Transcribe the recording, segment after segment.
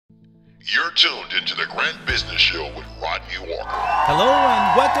You're tuned into the Grant Business Show with Rodney Walker. Hello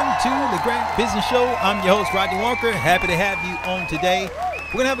and welcome to the Grant Business Show. I'm your host, Rodney Walker. Happy to have you on today.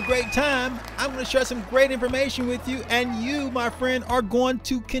 We're going to have a great time. I'm going to share some great information with you, and you, my friend, are going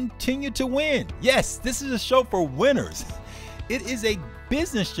to continue to win. Yes, this is a show for winners. It is a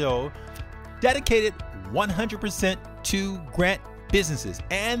business show dedicated 100% to Grant businesses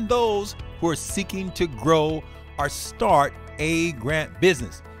and those who are seeking to grow or start a Grant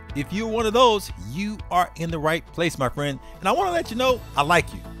business. If you're one of those, you are in the right place, my friend. And I want to let you know I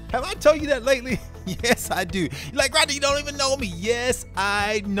like you. Have I told you that lately? Yes, I do. You're like, Rodney, you don't even know me. Yes,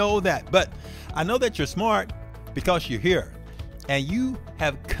 I know that. But I know that you're smart because you're here and you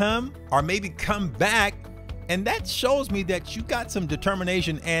have come or maybe come back. And that shows me that you got some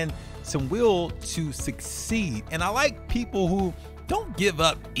determination and some will to succeed. And I like people who don't give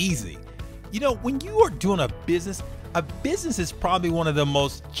up easy. You know, when you are doing a business is probably one of the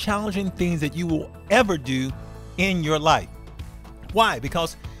most challenging things that you will ever do in your life. Why?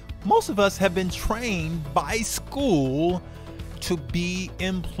 Because most of us have been trained by school to be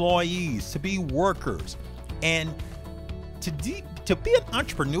employees, to be workers. And to be an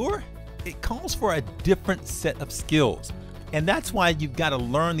entrepreneur, it calls for a different set of skills. And that's why you've got to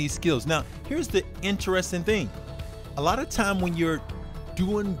learn these skills. Now, here's the interesting thing. A lot of time when you're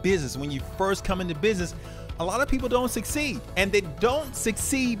doing business, when you first come into business, a lot of people don't succeed, and they don't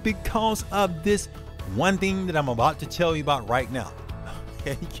succeed because of this one thing that I'm about to tell you about right now.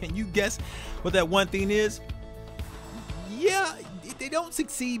 Can you guess what that one thing is? Yeah, they don't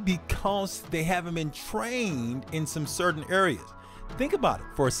succeed because they haven't been trained in some certain areas. Think about it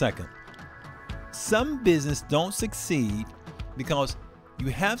for a second. Some business don't succeed because you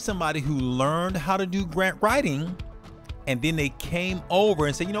have somebody who learned how to do grant writing, and then they came over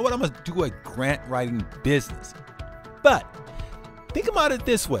and said, you know what, I'm going to do a grant writing business. But think about it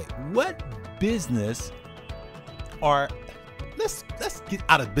this way. What business let's get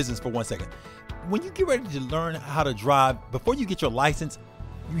out of business for 1 second. When you get ready to learn how to drive, before you get your license,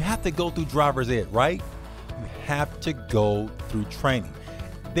 you have to go through driver's ed, right? You have to go through training.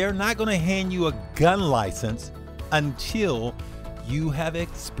 They're not going to hand you a gun license until you have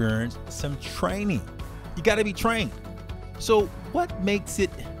experienced some training. You got to be trained. So what makes it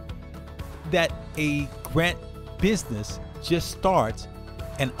that a grant business just starts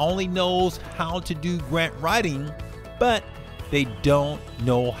and only knows how to do grant writing, but they don't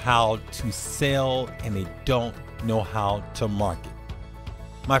know how to sell and they don't know how to market?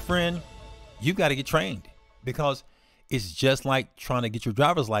 My friend, you got to get trained, because it's just like trying to get your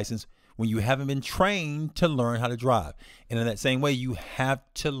driver's license when you haven't been trained to learn how to drive. And in that same way, you have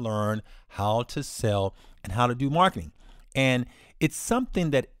to learn how to sell and how to do marketing. And it's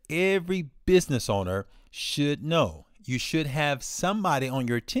something that every business owner should know. You should have somebody on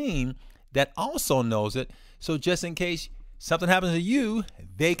your team that also knows it. So just in case something happens to you,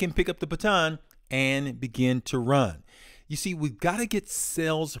 they can pick up the baton and begin to run. You see, we've got to get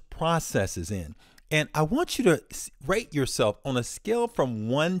sales processes in. And I want you to rate yourself on a scale from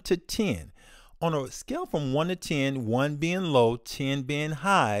 1 to 10. On a scale from 1 to 10, 1 being low, 10 being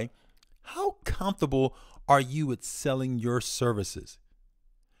high, how comfortable are you with selling your services?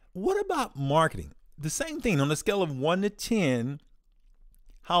 What about marketing? The same thing. On a scale of 1 to 10,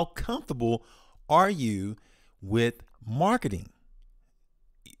 how comfortable are you with marketing?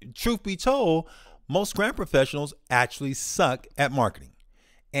 Truth be told, most grant professionals actually suck at marketing.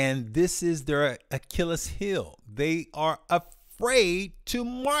 And this is their Achilles heel. They are afraid to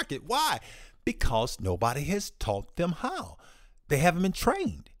market. Why? Because nobody has taught them how. They haven't been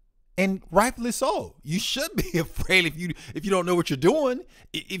trained. And rightfully so. You should be afraid if you don't know what you're doing.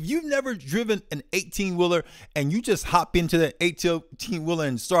 If you've never driven an 18-wheeler and you just hop into that 18-wheeler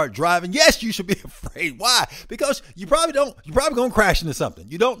and start driving, yes, you should be afraid. Why? Because you're probably going to crash into something.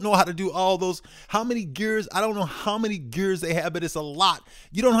 You don't know how to do all those, how many gears, I don't know how many gears they have, but it's a lot.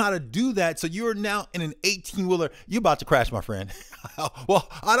 You don't know how to do that. So you're now in an 18-wheeler. You're about to crash, my friend. Well,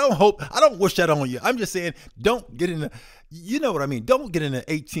 I don't wish that on you. I'm just saying, don't get in you know what I mean? Don't get in an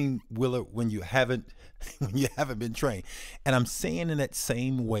 18-wheeler when you haven't been trained. And I'm saying in that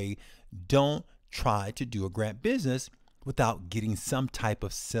same way, don't try to do a grant business without getting some type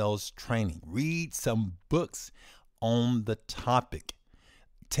of sales training. Read some books on the topic.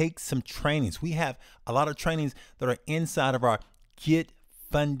 Take some trainings. We have a lot of trainings that are inside of our Get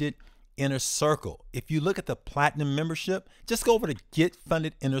Funded Inner Circle. If you look at the Platinum membership, just go over to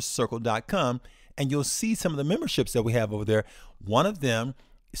getfundedinnercircle.com and you'll see some of the memberships that we have over there. One of them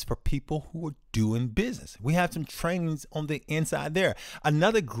is for people who are doing business. We have some trainings on the inside there.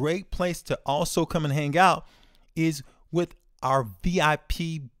 Another great place to also come and hang out is with our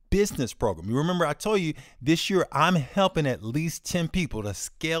VIP business program. You remember I told you this year I'm helping at least 10 people to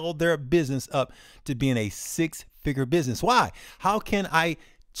scale their business up to being a six-figure business. Why? How can I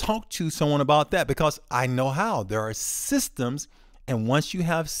talk to someone about that? Because I know how. There are systems, and once you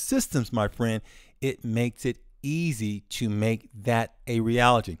have systems, my friend, it makes it easy to make that a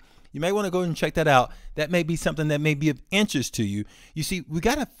reality. You may want to go and check that out. That may be something that may be of interest to you. You see, we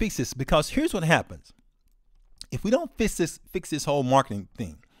got to fix this, because here's what happens. If we don't fix this whole marketing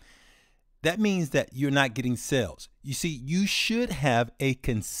thing, that means that you're not getting sales. You see, you should have a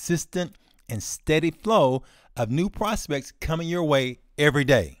consistent and steady flow of new prospects coming your way every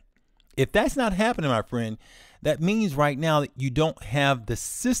day. If that's not happening, my friend, that means right now that you don't have the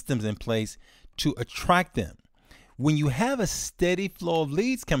systems in place to attract them. When you have a steady flow of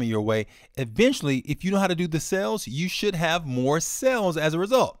leads coming your way, eventually, if you know how to do the sales, you should have more sales as a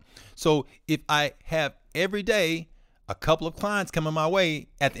result. So if I have every day a couple of clients coming my way,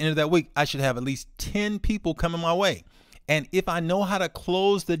 at the end of that week, I should have at least 10 people coming my way. And if I know how to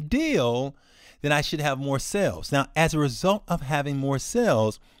close the deal, then I should have more sales. Now, as a result of having more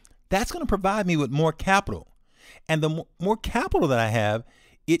sales, that's going to provide me with more capital. And the more capital that I have,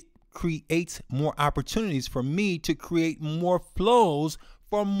 it creates more opportunities for me to create more flows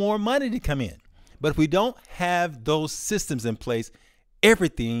for more money to come in. But if we don't have those systems in place,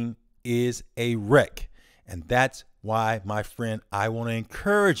 everything is a wreck. And that's why, my friend, I want to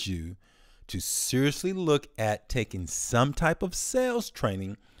encourage you to seriously look at taking some type of sales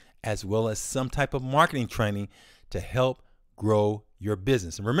training as well as some type of marketing training to help grow your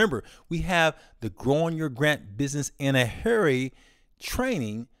business. And remember, we have the Growing Your Grant Business in a Hurry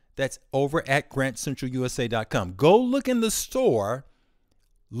training that's over at grantcentralusa.com. Go look in the store,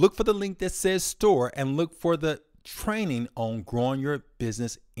 look for the link that says store, and look for the training on growing your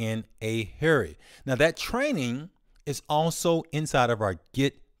business in a hurry. Now, that training is also inside of our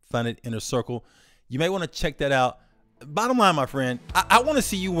Get Funded Inner Circle. You may want to check that out. Bottom line, my friend, I want to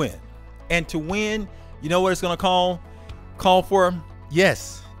see you win. And to win, you know what it's going to call for?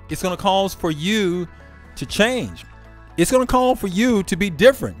 Yes, it's going to call for you to change. It's going to call for you to be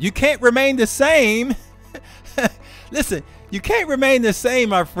different. You can't remain the same. Listen, you can't remain the same,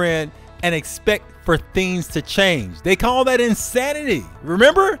 my friend, and expect for things to change. They call that insanity.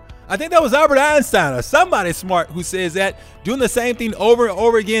 Remember? I think that was Albert Einstein or somebody smart who says that doing the same thing over and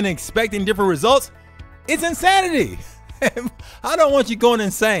over again and expecting different results, it's insanity. I don't want you going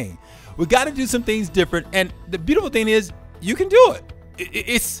insane. We got to do some things different. And the beautiful thing is you can do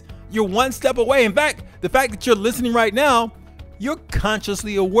it. You're one step away. In fact, the fact that you're listening right now, you're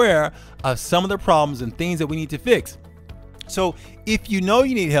consciously aware of some of the problems and things that we need to fix. So if you know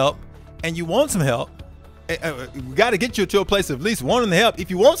you need help and you want some help, we got to get you to a place of at least wanting the help. If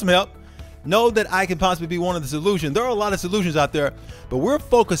you want some help, know that I can possibly be one of the solutions. There are a lot of solutions out there, but we're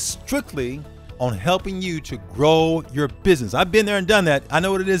focused strictly on helping you to grow your business. I've been there and done that. I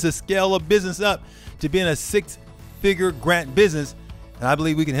know what it is to scale a business up to being a six-figure grant business, and I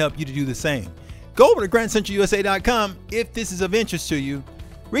believe we can help you to do the same. Go over to grantcentralusa.com if this is of interest to you.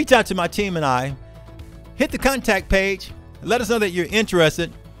 Reach out to my team and I. Hit the contact page. Let us know that you're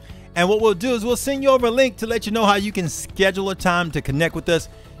interested. And what we'll do is we'll send you over a link to let you know how you can schedule a time to connect with us,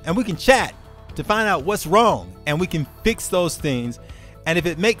 and we can chat to find out what's wrong, and we can fix those things. And if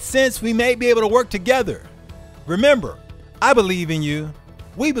it makes sense, we may be able to work together. Remember, I believe in you.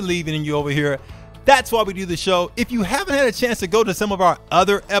 We believe in you over here. That's why we do the show. If you haven't had a chance to go to some of our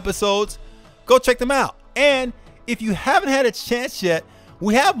other episodes, go check them out. And if you haven't had a chance yet,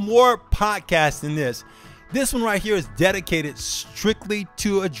 we have more podcasts than this. This one right here is dedicated strictly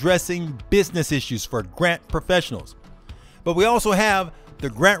to addressing business issues for grant professionals. But we also have the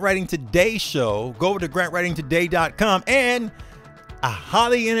Grant Writing Today show. Go over to grantwritingtoday.com, and a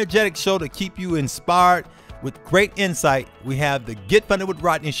highly energetic show to keep you inspired with great insight. We have the Get Funded with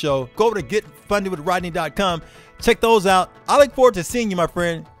Rodney show. Go over to getfundedwithrodney.com. Check those out. I look forward to seeing you, my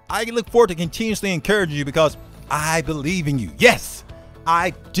friend. I look forward to continuously encouraging you because I believe in you. Yes, I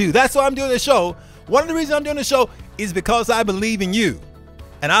do. That's why I'm doing this show. One of the reasons I'm doing the show is because I believe in you.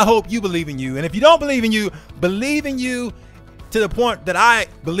 And I hope you believe in you. And if you don't believe in you to the point that I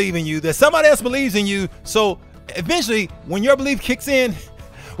believe in you, that somebody else believes in you. So eventually, when your belief kicks in,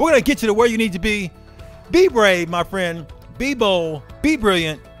 we're going to get you to where you need to be. Be brave, my friend. Be bold. Be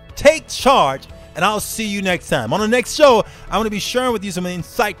brilliant. Take charge. And I'll see you next time. On the next show, I'm going to be sharing with you some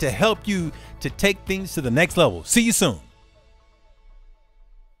insight to help you to take things to the next level. See you soon.